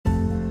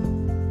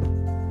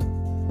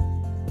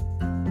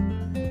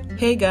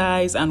Hey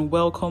guys, and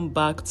welcome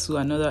back to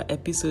another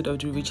episode of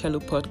the Rachel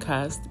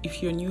podcast.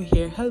 If you're new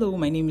here, hello,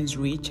 my name is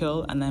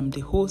Rachel and I'm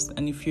the host.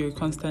 And if you're a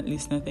constant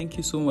listener, thank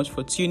you so much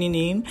for tuning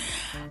in.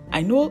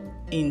 I know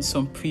in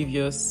some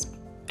previous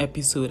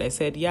episode I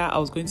said, I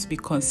was going to be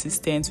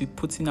consistent with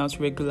putting out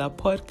regular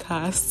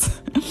podcasts.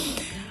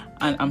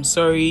 And I'm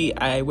sorry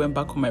I went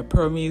back on my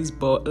promise,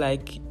 but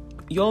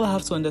you all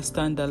have to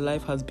understand that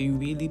life has been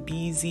really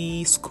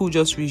busy. School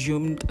just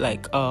resumed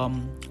this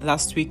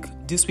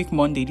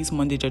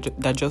Monday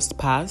that just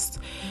passed.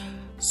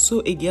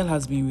 So a girl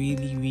has been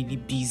really, really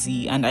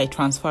busy, and I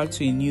transferred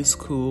to a new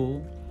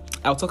school.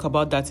 I'll talk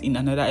about that in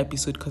another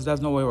episode because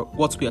that's not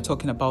what we are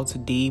talking about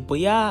today.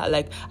 But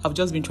I've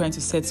just been trying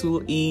to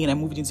settle in. I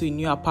moved into a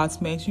new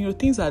apartment.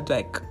 Things are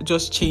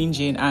just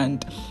changing,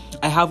 and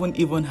I haven't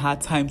even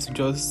had time to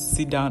just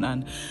sit down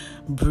and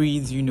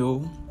breathe,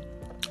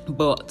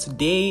 But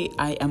today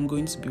I am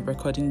going to be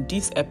recording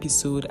this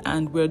episode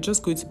and we're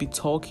just going to be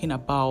talking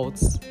about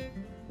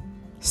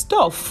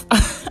stuff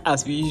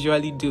as we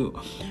usually do.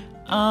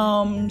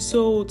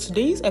 So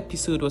today's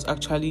episode was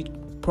actually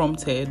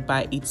prompted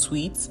by a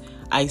tweet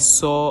I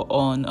saw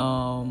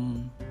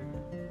on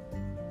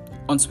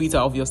Twitter,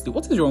 obviously.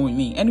 What is wrong with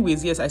me?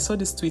 Anyways, yes, I saw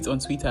this tweet on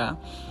Twitter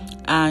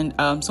and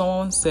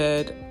someone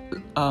said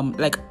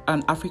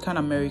an African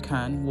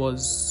American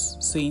was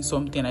saying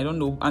something, I don't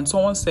know, and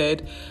someone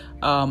said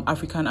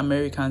African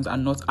Americans are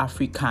not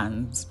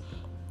Africans,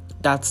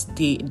 that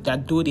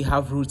though they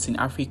have roots in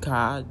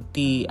Africa,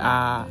 they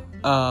are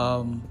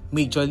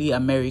majorly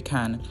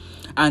American.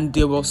 And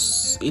there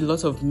was a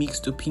lot of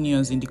mixed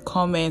opinions in the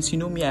comments.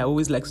 Me, I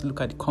always like to look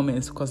at the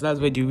comments because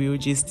that's where the real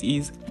gist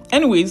is.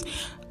 Anyways,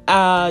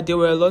 there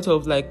were a lot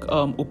of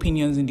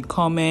opinions in the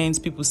comments,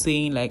 people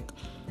saying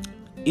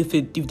if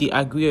they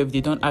agree or if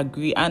they don't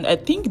agree. And I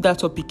think that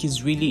topic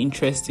is really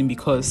interesting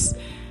because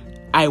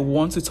I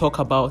want to talk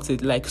about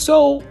it.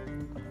 So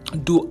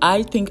do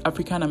I think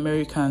African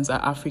Americans are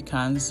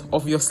Africans?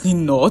 Obviously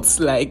not.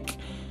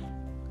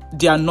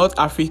 They are not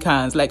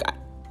Africans.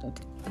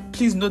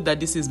 Please note that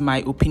this is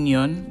my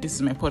opinion. This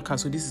is my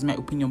podcast, so this is my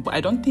opinion. But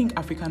I don't think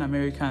African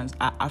Americans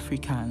are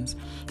Africans.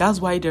 That's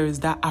why there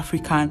is that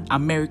African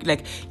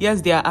American.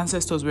 Yes, their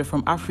ancestors were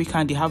from Africa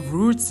and they have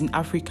roots in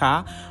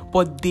Africa,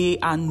 but they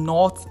are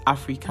not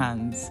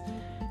Africans.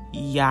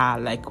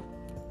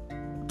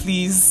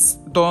 Please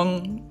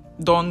don't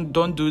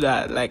do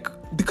that.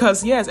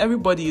 Because yes,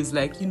 everybody is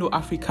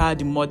Africa,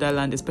 the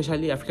motherland,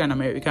 especially African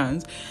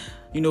Americans.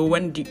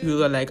 When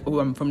you are oh,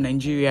 I'm from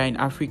Nigeria in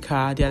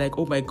Africa, they're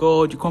oh my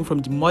God, you come from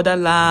the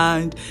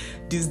motherland,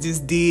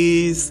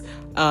 this,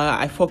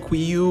 I fuck with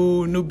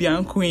you,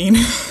 Nubian queen.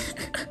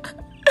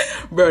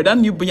 Bro, that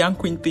Nubian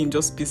queen thing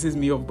just pisses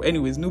me off. But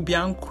anyways,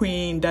 Nubian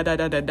queen,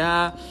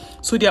 da.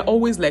 So they're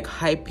always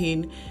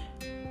hyping,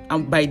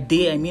 and by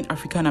they, I mean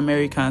African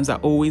Americans are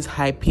always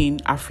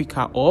hyping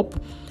Africa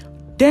up.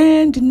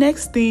 Then the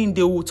next thing,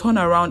 they will turn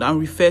around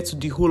and refer to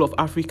the whole of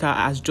Africa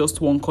as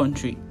just one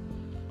country.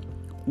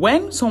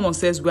 When someone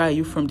says, where are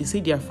you from? They say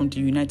they are from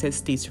the United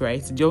States,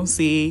 right? They don't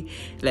say,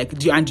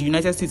 and the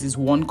United States is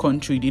one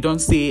country. They don't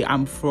say,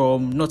 I'm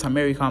from North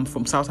America, I'm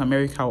from South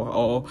America,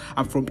 or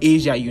I'm from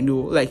Asia,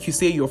 you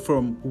say you're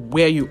from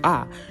where you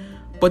are.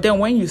 But then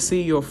when you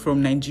say you're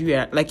from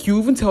Nigeria, you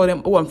even tell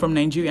them, oh, I'm from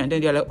Nigeria. And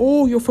then they're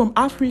oh, you're from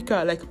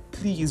Africa.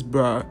 Please,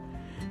 bruh.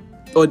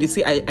 Or they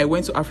say, I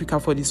went to Africa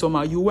for the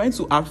summer. You went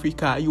to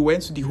Africa. You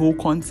went to the whole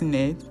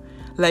continent.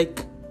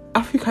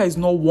 Africa is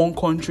not one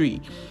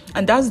country.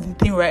 And that's the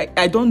thing, right?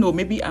 I don't know.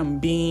 Maybe I'm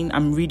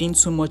reading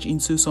too much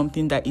into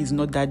something that is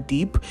not that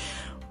deep.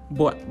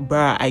 But,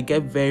 bruh, I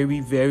get very,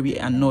 very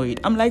annoyed.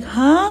 I'm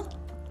huh?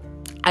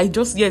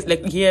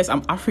 Yes,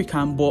 I'm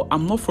African, but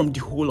I'm not from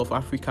the whole of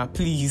Africa.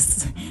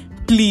 Please.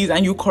 Please.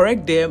 And you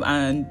correct them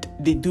and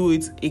they do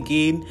it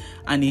again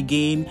and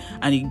again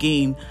and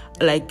again.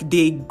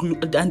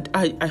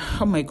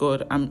 Oh my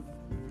God, I'm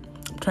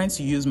trying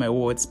to use my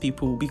words,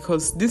 people,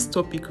 because this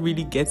topic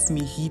really gets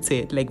me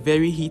heated,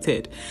 very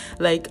heated.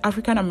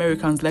 African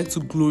Americans like to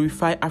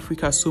glorify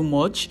Africa so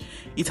much.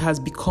 It has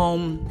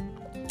become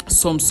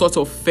some sort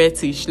of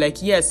fetish.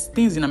 Yes,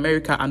 things in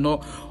America are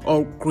not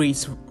all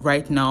great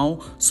right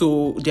now.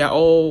 So they are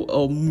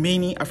all,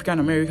 many African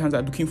Americans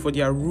are looking for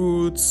their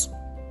roots,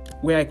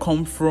 where I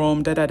come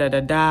from,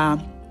 da.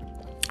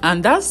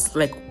 And that's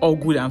all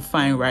good and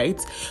fine, right?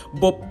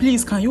 But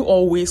please, can you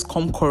always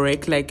come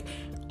correct?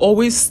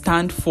 Always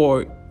stand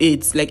for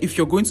it. If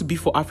you're going to be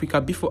for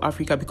Africa,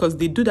 because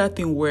they do that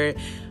thing where,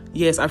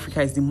 yes,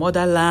 Africa is the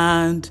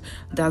motherland.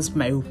 That's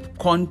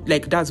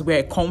that's where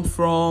I come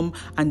from.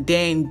 And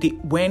then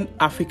when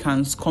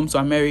Africans come to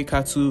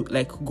America to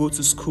go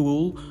to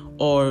school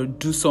or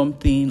do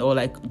something or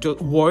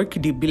just work,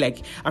 they'd be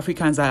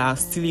Africans are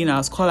stealing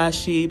our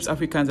scholarships,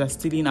 Africans are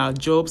stealing our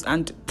jobs.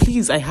 And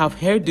please, I have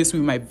heard this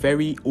with my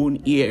very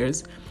own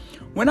ears.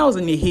 When I was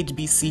in a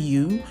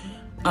HBCU,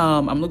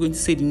 I'm not going to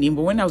say the name,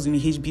 but when I was in the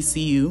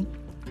HBCU,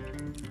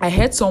 I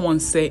heard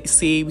someone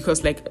say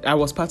because like I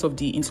was part of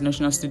the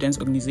International Students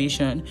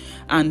Organization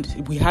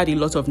and we had a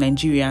lot of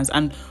Nigerians,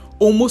 and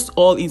almost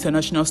all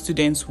international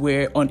students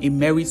were on a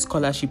merit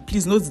scholarship.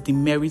 Please note the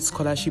merit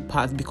scholarship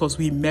part, because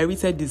we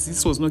merited this.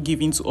 This was not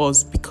given to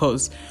us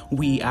because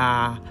we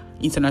are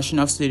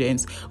international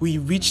students. We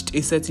reached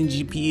a certain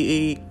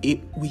GPA.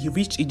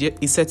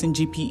 A certain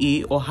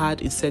GPA or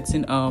had a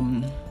certain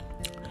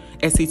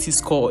SAT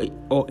score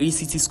or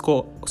ACT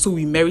score, so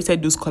we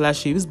merited those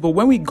scholarships. But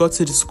when we got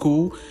to the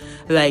school,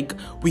 like,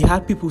 we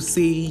had people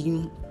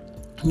saying,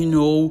 you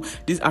know,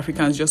 these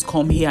Africans just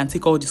come here and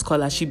take all the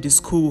scholarship the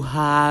school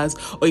has,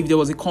 or if there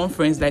was a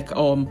conference like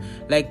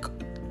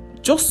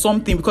just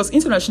something, because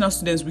international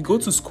students, we go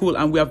to school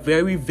and we are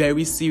very,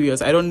 very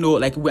serious. I don't know,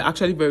 like, we're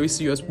actually very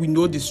serious. We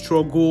know the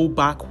struggle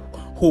back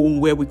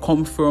home where we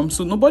come from,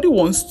 so nobody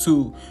wants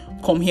to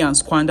come here and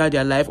squander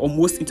their life, or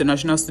most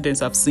international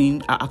students I've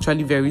seen are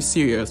actually very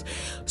serious.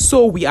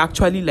 So we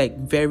actually like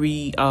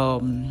very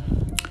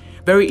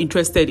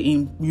interested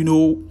in, you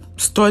know,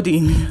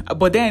 studying.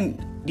 But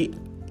then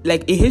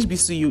like a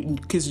HBCU, in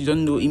case you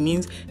don't know, it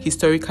means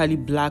historically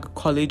black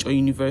college or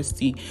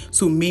university.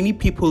 So many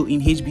people in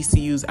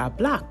HBCUs are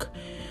black,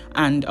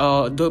 and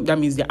that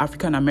means they're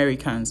African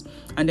Americans.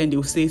 And then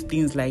they'll say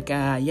things like,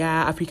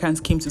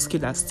 Africans came to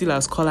steal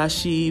our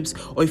scholarships,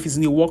 or if it's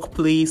in a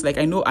workplace. Like,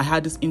 I know I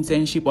had this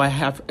internship, or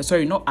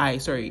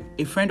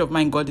a friend of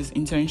mine got this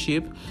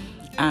internship,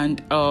 and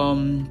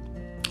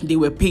they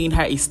were paying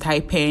her a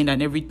stipend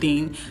and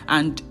everything,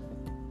 and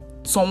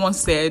someone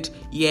said,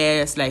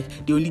 yes, like,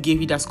 they only gave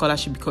you that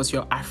scholarship because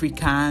you're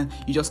African,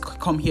 you just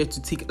come here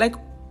to take, like,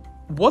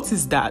 what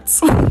is that?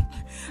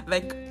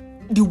 Like,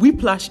 the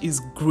whiplash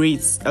is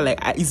great. Like,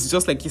 it's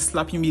just like you're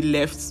slapping me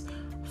left,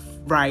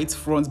 right,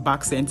 front,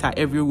 back, center,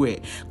 everywhere.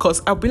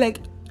 Because I'll be like,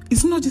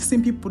 it's not the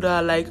same people that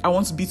are like, I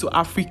want to be to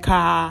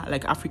Africa,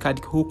 like Africa,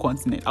 the whole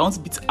continent. I want to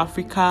be to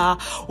Africa.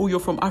 Oh, you're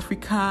from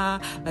Africa.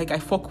 Like, I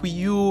fuck with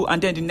you.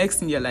 And then the next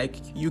thing, you're like,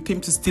 you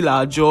came to steal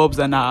our jobs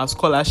and our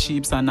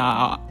scholarships and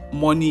our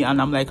money. And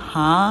I'm like,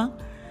 huh?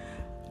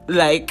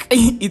 Like,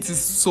 it is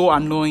so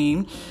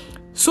annoying.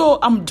 So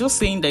I'm just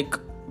saying, like,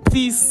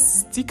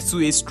 please stick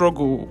to a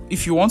struggle.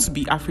 If you want to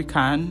be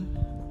African,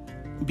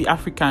 be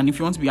African. If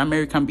you want to be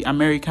American, be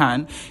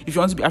American. If you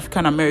want to be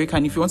African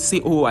American, if you want to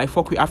say, oh, I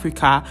fuck with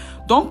Africa,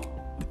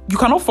 you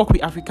cannot fuck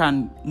with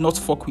African, not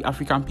fuck with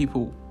African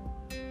people,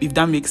 if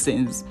that makes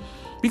sense.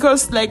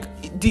 Because, like,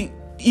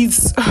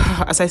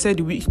 as I said,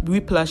 the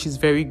whiplash is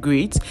very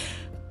great.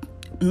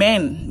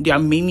 There are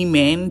many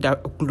men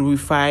that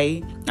glorify,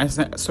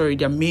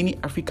 there are many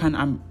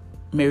African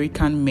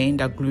American men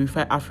that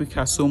glorify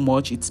Africa so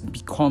much it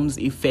becomes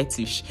a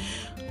fetish.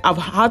 I've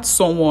had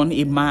someone,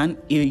 a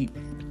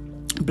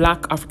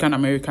black African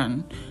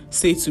American,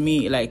 say to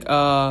me, like,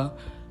 I've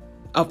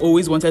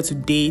always wanted to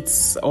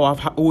date, or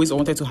I've always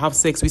wanted to have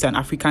sex with an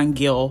African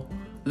girl.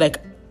 Like,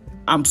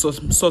 I'm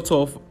sort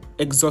of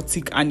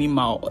exotic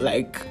animal.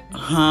 Like,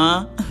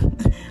 huh?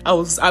 I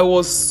was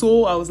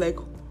like,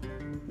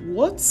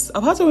 what?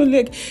 I've had someone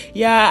like,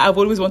 I've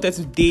always wanted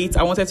to date.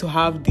 I wanted to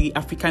have the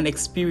African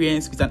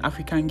experience with an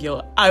African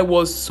girl. I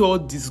was so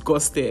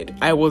disgusted.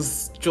 I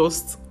was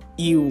just,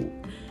 ew.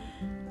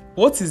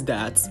 What is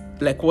that?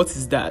 Like, what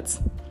is that?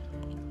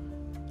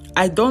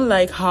 I don't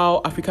like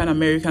how African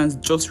Americans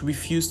just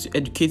refuse to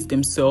educate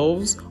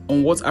themselves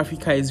on what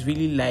Africa is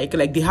really like.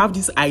 Like, they have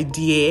this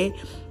idea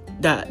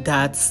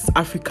that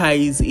Africa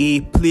is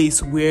a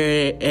place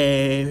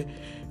where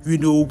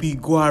we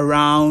go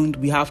around,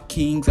 we have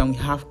kings and we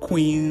have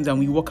queens, and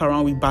we walk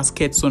around with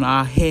baskets on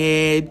our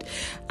head,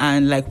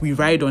 and like, we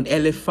ride on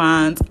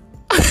elephants.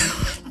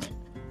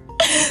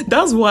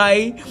 That's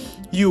why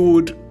you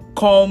would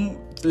come,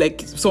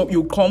 like, so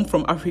you come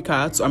from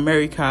Africa to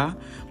America,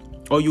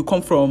 or you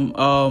come from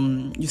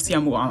I'm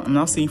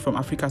not saying from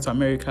Africa to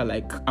America,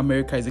 like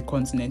America is a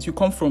continent. You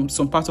come from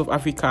some part of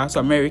Africa to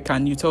America,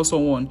 and you tell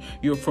someone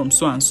you're from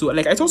so and so.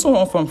 Like, I told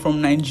someone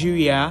from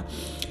Nigeria,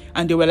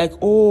 and they were like,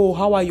 oh,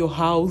 how are your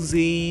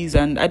houses?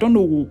 And I don't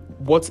know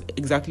what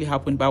exactly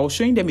happened, but I was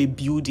showing them a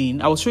building.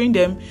 in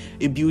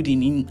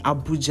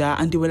Abuja,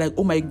 and they were like,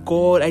 oh my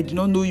God, I did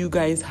not know you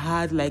guys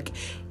had like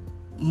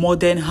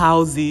modern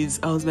houses.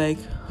 I was like,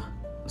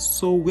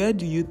 so where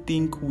do you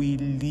think we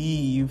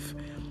live?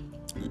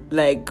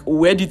 Like,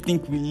 where do you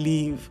think we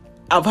live?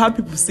 I've had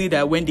people say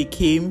that when they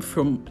came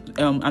from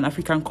an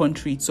African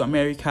country to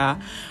America,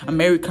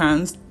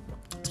 Americans,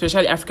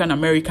 especially African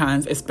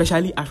Americans,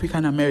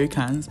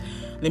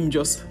 let me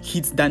just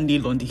hit that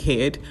nail on the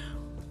head,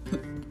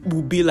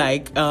 will be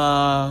like,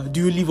 do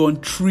you live on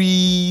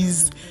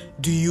trees?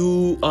 Do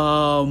you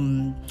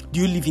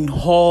live in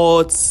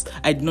huts?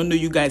 I did not know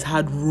you guys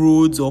had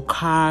roads or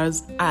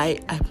cars.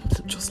 I'm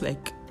just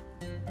like,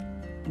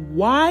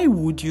 why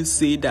would you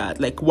say that?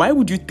 Like, why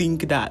would you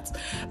think that?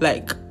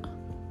 Like,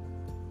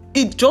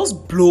 it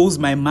just blows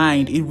my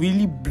mind. It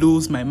really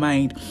blows my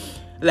mind.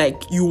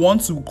 Like, you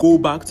want to go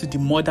back to the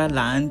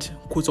motherland,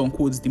 quote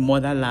unquote, the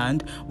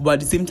motherland, but at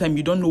the same time,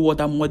 you don't know what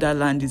that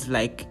motherland is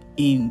like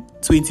in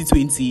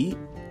 2020.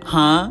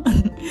 huh?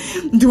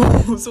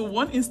 So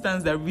one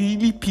instance that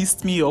really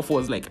pissed me off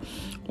was like,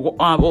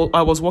 I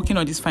was working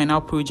on this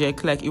final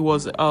project. Like, it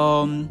was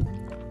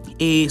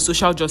a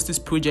social justice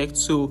project.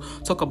 So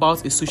talk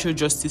about a social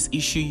justice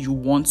issue you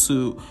want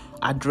to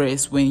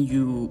address when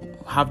you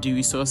have the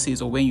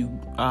resources or when you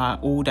are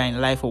older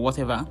in life or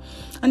whatever.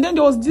 And then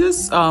there was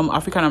this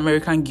African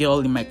American girl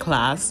in my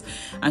class,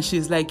 and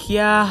she's like,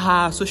 yeah,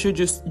 her social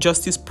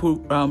justice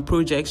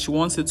project, she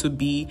wants it to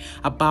be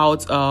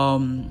about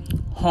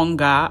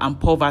hunger and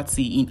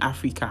poverty in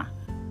Africa.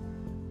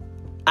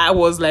 I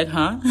was like,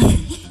 huh?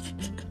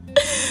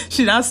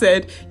 She now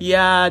said,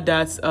 yeah,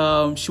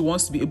 that she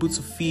wants to be able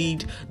to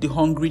feed the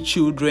hungry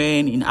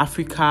children in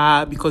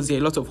Africa because there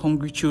are a lot of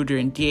hungry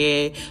children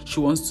there. She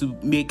wants to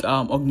make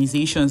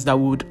organizations that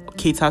would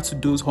cater to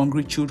those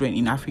hungry children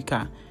in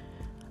Africa.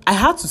 I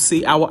had to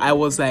say, I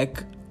was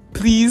like,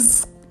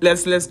 please,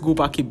 let's go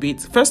back a bit.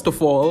 First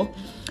of all,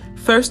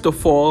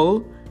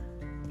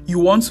 you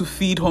want to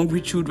feed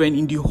hungry children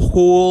in the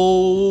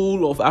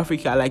whole of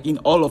Africa, like in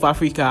all of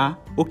Africa.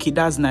 Okay,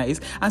 that's nice.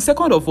 And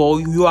second of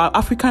all, you are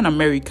African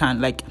American,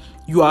 like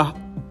you are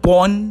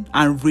born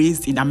and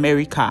raised in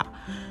America.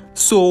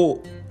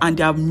 So, and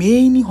there are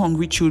many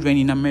hungry children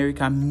in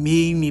America,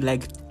 many,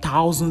 like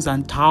thousands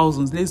and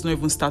thousands. Let's not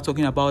even start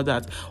talking about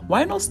that.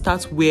 Why not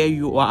start where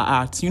you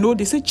are at? You know,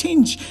 they say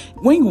change.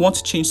 When you want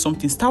to change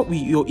something, start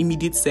with your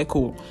immediate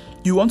circle.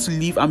 You want to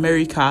leave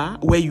America,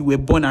 where you were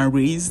born and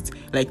raised,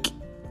 like,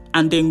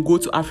 and then go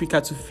to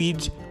Africa to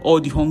feed all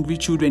the hungry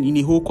children in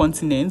a whole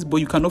continent, but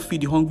you cannot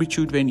feed the hungry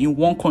children in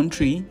one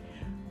country.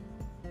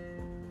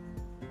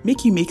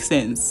 Make it make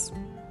sense.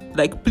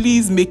 Like,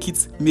 please make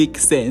it make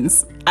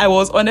sense. I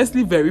was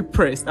honestly very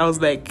pressed. I was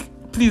like,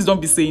 please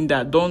don't be saying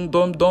that.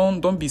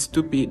 Don't be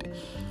stupid.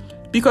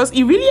 Because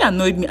it really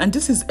annoyed me. And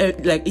this is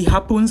like, it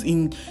happens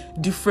in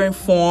different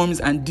forms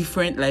and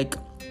different, like,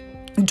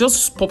 it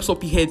just pops up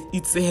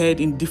its head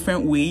in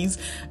different ways.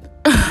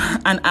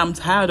 And I'm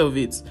tired of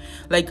it.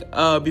 Like,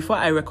 before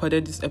I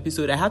recorded this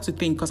episode, I had to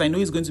think, because I know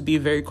it's going to be a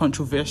very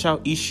controversial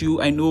issue.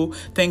 I know,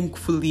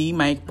 thankfully,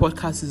 my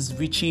podcast is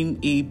reaching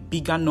a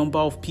bigger number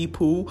of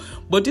people,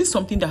 but this is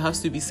something that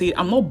has to be said.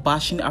 I'm not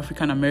bashing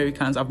African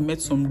Americans. I've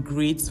met some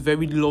great,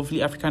 very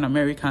lovely African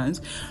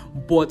Americans,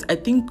 but I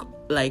think,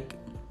 like,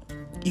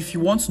 if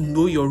you want to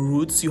know your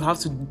roots, you have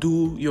to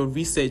do your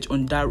research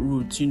on that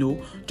root, you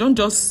know. Don't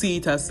just see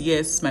it as,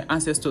 yes, my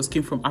ancestors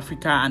came from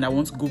Africa and I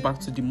want to go back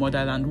to the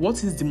motherland.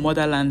 What is the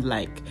motherland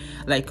like?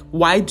 Like,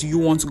 why do you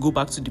want to go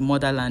back to the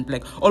motherland?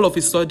 Like, all of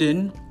a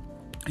sudden,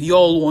 you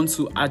all want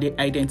to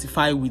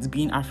identify with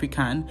being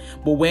African,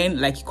 but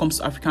when, like, it comes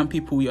to African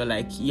people, you're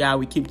like, yeah,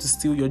 we came to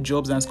steal your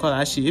jobs and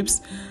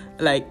scholarships.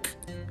 Like,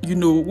 you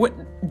know,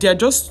 they're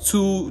just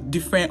two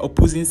different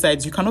opposing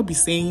sides. You cannot be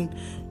saying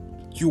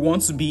you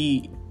want to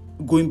be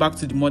going back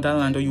to the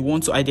motherland or you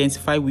want to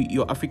identify with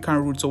your African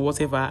roots or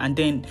whatever, and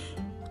then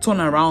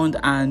turn around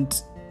and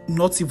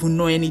not even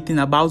know anything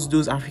about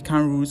those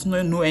African roots,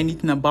 not know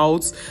anything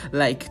about,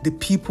 like, the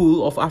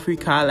people of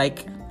Africa.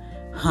 Like,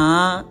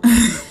 huh?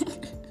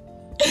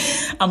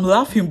 I'm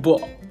laughing,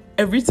 but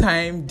every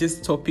time this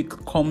topic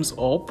comes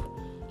up,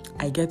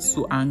 I get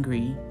so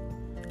angry.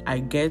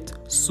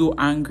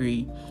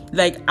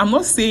 Like, I'm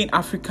not saying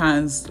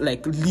Africans,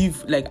 like,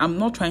 live, like, I'm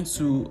not trying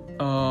to,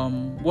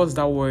 what's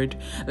that word?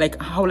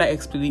 Like, how will I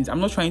explain it?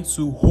 I'm not trying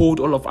to hold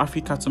all of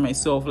Africa to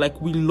myself.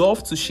 Like, we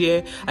love to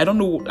share. I don't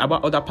know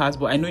about other parts,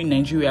 but I know in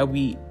Nigeria,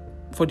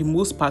 for the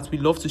most part, we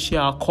love to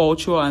share our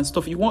culture and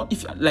stuff. If you want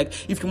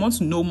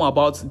to know more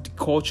about the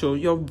culture,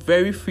 you're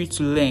very free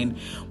to learn.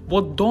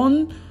 But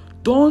don't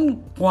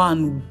go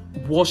and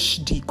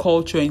watch the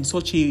culture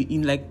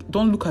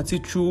don't look at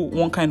it through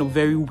one kind of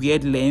very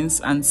weird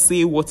lens and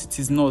say what it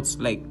is not.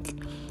 Like,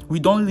 we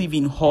don't live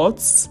in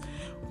huts.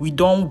 We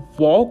don't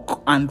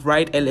walk and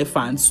ride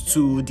elephants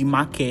to the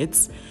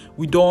markets.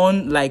 We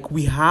don't, like,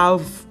 we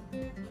have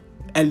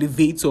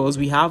elevators,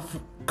 we have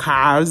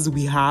cars,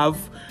 we have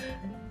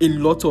a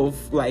lot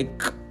of,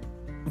 like,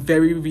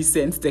 very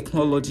recent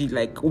technology.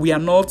 Like, we are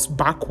not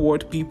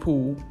backward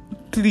people,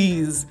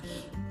 please.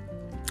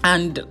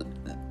 And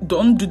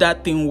don't do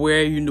that thing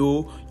where, you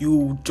know,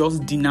 you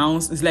just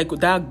denounce. It's like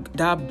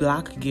that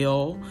black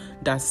girl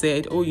that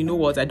said, oh, you know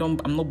what, I'm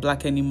not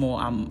black anymore,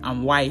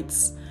 I'm white.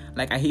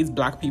 Like, I hate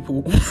black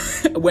people.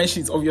 When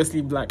she's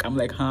obviously black. I'm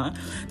like, huh?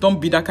 Don't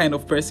be that kind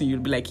of person.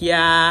 You'll be like,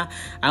 yeah,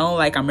 I don't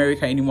like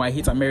America anymore, I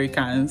hate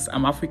Americans,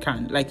 I'm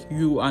African. Like,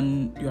 you are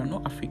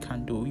not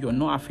African though. You're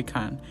not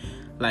African.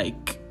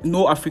 Like,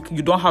 no African.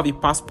 You don't have a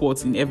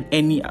passport in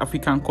any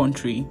African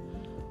country.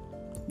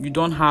 You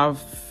don't have,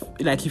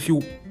 like, if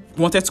you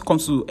wanted to come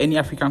to any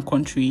African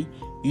country,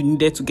 you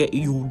need to get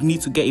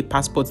a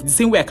passport. The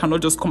same way I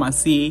cannot just come and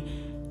say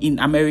in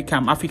America,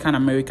 I'm African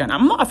American.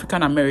 I'm not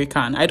African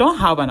American. I don't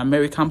have an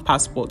American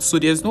passport. So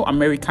there's no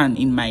American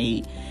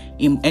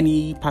in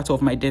any part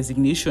of my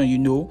designation, you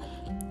know.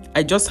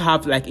 I just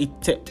have, like, a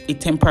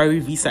temporary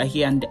visa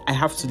here and I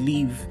have to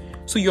leave.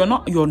 So you're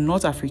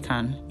not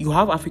African. You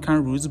have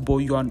African roots,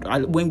 but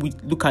when we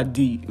look at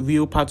the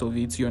real part of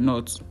it, you're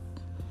not.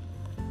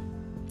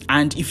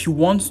 And if you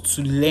want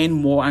to learn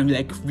more and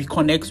like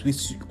reconnect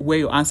with where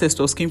your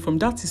ancestors came from,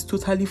 that is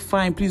totally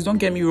fine. Please don't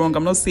get me wrong.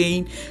 I'm not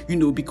saying,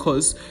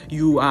 because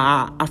you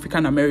are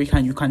African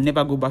American, you can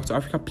never go back to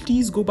Africa.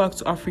 Please go back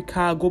to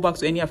Africa, go back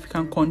to any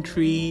African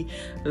country,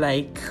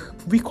 like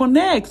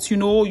reconnect.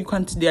 You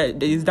can, there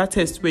is that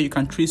test where you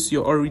can trace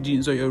your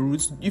origins or your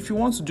roots. If you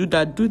want to do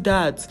that, do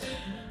that.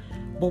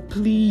 But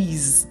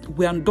please,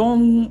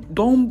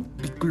 don't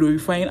be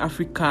glorifying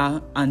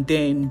Africa and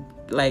then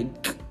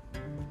like,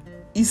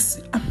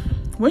 it's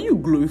when you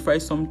glorify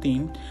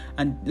something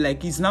and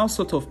like it's now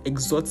sort of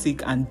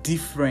exotic and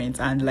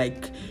different, and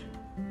like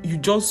you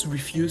just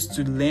refuse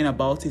to learn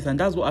about it. And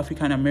that's what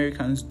African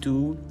Americans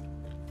do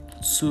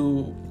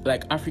to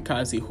like Africa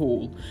as a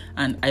whole.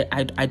 And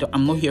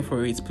I'm not here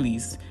for it.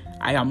 Please,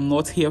 I am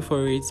not here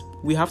for it.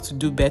 We have to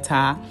do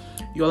better.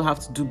 You all have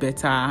to do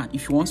better.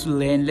 If you want to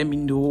learn, let me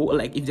know.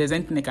 Like if there's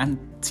anything I can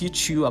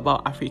teach you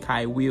about Africa,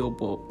 I will,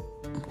 but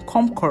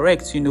come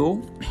correct.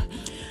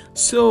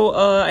 So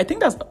I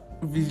think that's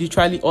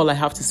literally all I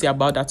have to say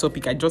about that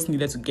topic. I just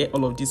needed to get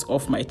all of this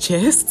off my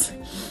chest,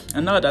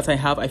 and now that I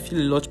have, I feel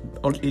a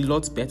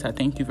lot better.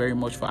 Thank you very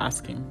much for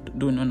asking,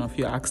 though none of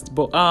you asked.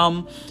 But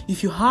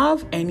if you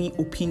have any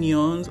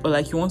opinions or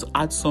like you want to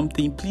add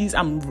something, please,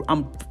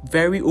 I'm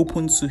very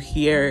open to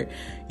hear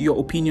your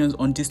opinions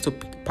on this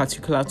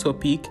particular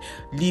topic.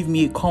 Leave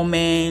me a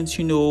comment,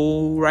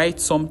 write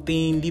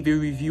something, leave a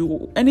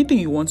review, anything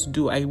you want to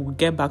do. I will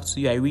get back to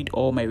you. I read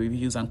all my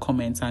reviews and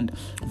comments and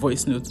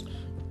voice notes.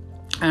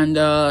 And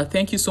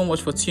thank you so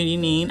much for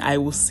tuning in. I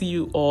will see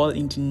you all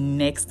in the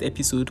next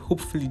episode.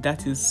 Hopefully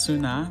that is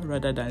sooner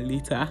rather than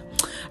later.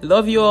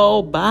 Love you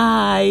all.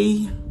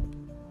 Bye.